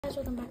guys,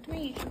 welcome back to my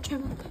YouTube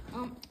channel.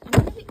 I'm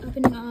gonna be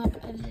opening up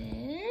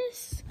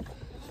this.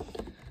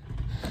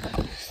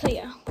 So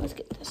yeah, let's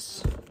get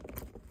this.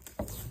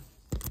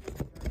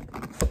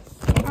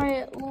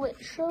 I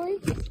literally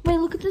wait,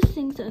 look at the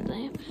things that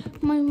they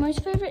have. My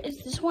most favorite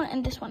is this one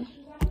and this one.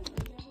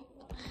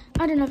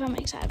 I don't know if I'm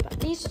excited about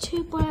these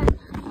two, but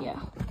yeah.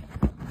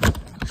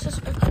 Let's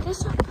just open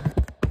this up.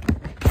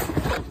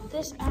 Get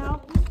this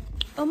out.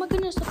 Oh my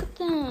goodness, look at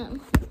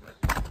them.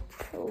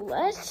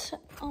 Let's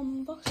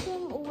unbox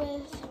them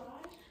with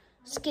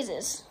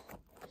skizzers.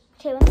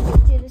 Okay, let me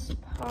just do this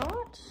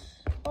part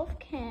off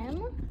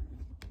cam.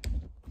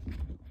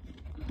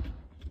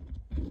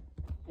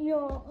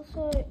 Yeah,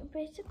 so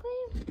basically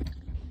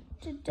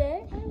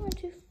today I went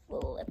to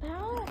Flip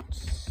Out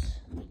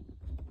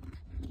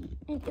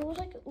and it was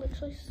like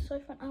literally so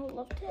fun. I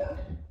loved it.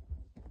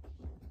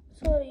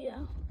 So yeah.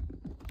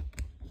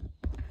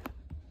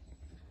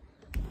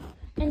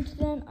 And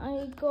then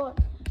I got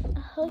a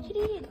Hello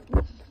Kitty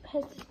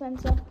pet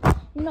dispenser,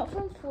 not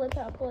from Flip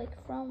Out, but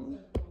like from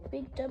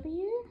Big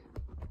W.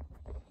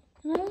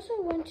 And I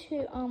also went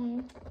to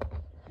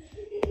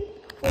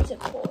what's it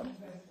called?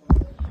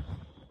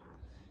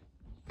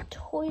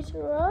 Toys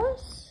R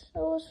Us.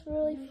 That was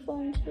really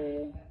fun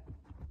too.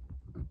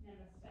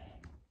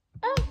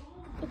 Oh,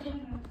 okay.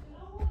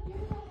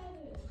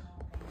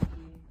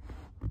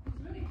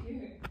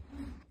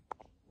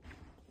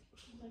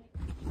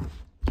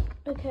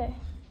 Okay.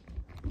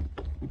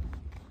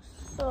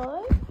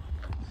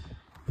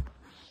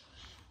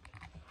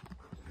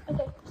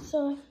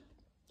 So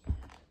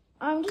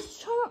I'm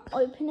just trying to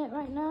open it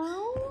right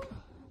now.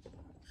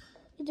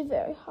 It's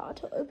very hard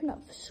to open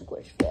up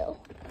Squishville.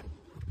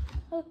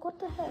 Like, what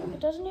the heck? It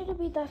doesn't need to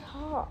be that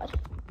hard.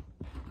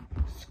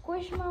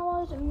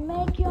 Squishmallows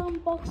make your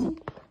unboxing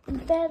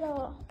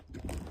better.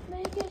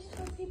 Make it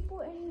so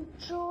people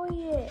enjoy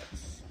it.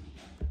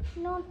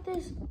 Not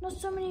this, not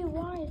so many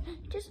wires.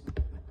 Just,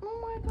 oh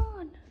my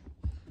god.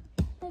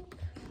 Like,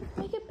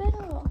 make it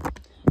better.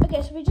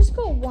 Okay, so we just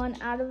got one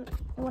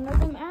of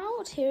them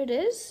out. Here it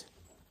is.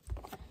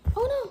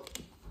 Oh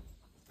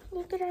no!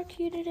 Look at how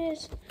cute it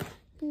is.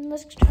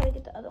 Let's try to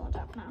get the other ones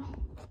out now.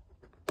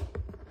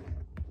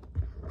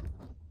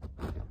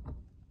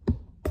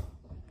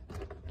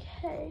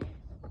 Okay.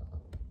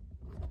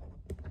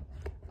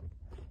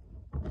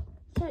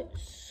 So,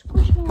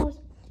 Squishmallows,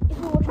 if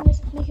you're watching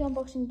this, make your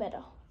unboxing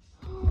better.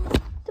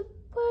 The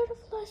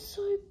butterfly's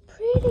so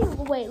pretty.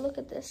 Wait, look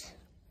at this.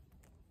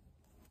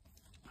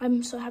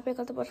 I'm so happy I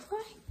got the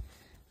butterfly.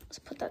 Let's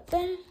put that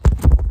there.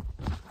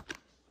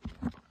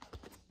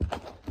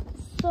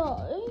 So,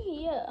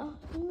 yeah,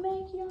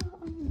 make your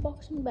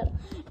unboxing better.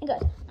 And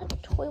guys, at the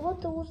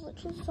toilet, there was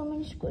literally so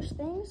many squish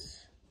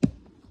things.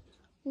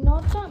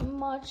 Not that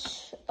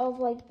much of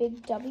like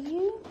Big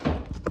W,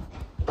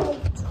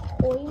 like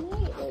toy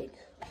meat,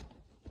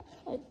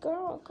 like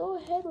girl, go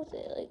ahead with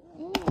it. Like,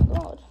 oh my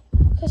god.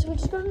 Okay, so we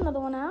just got another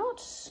one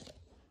out.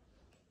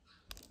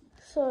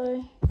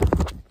 So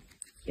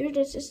here it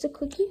is. It's the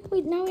cookie.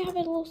 Wait, now we have a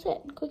little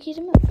set. Cookies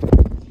and milk.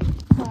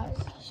 Guys,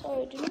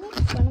 sorry, do you make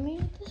fun of me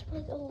with this? But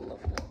like, I love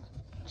milk.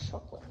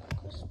 Chocolate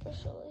milk,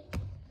 especially.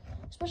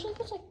 Especially if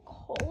it's like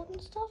cold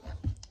and stuff.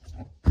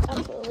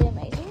 Absolutely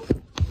amazing.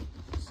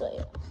 So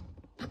yeah.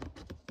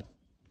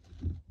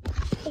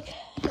 Okay,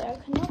 I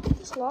cannot get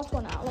this last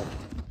one out. Like,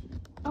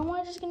 am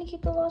I just gonna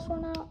keep the last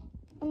one out?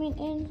 I mean,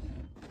 in.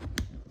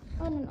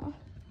 I don't know.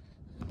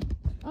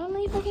 I don't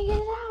know if I can get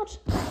it out.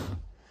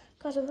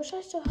 Guys, I wish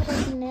I still had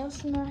like nails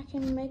so that I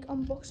can make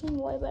unboxing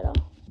way better.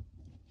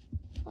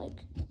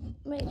 Like,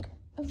 make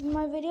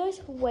my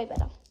videos way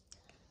better.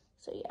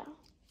 So yeah.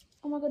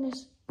 Oh my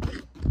goodness.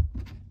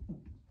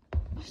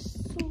 I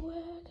swear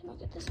I cannot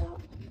get this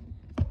out.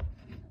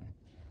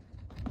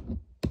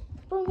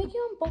 Bro, make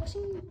your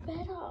unboxing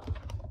better.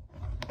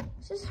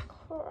 This is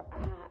crap.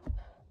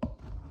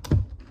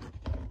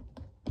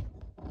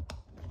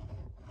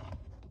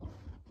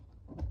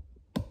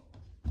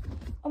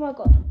 Oh my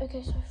god.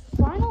 Okay, so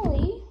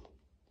finally,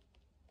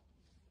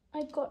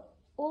 I got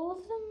all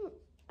of them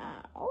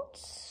out.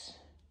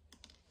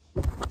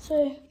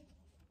 So,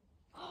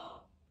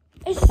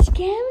 it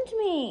scammed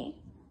me.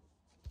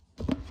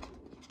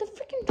 The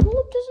freaking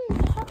tulip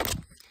doesn't have...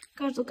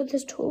 Guys, look at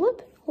this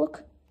tulip.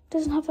 Look,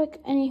 doesn't have like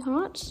any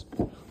hearts.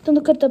 Then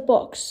look at the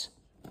box.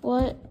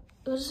 What?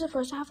 Was it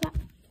supposed to have that?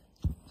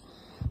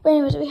 But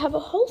anyways, we have a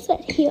whole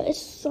set here. It's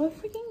so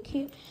freaking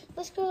cute.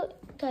 Let's go,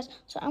 guys.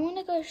 So I'm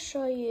gonna go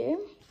show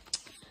you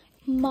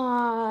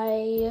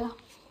my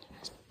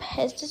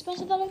pet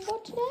dispenser that I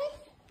got today.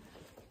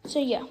 So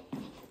yeah,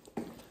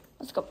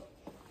 let's go.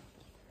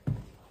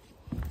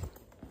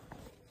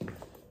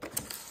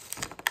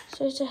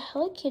 So it's a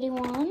Hello Kitty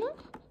one.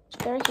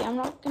 It's very cute. I'm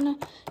not gonna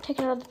take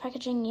it out of the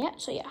packaging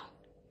yet. So yeah.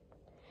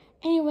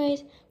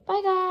 Anyways,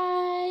 bye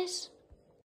guys.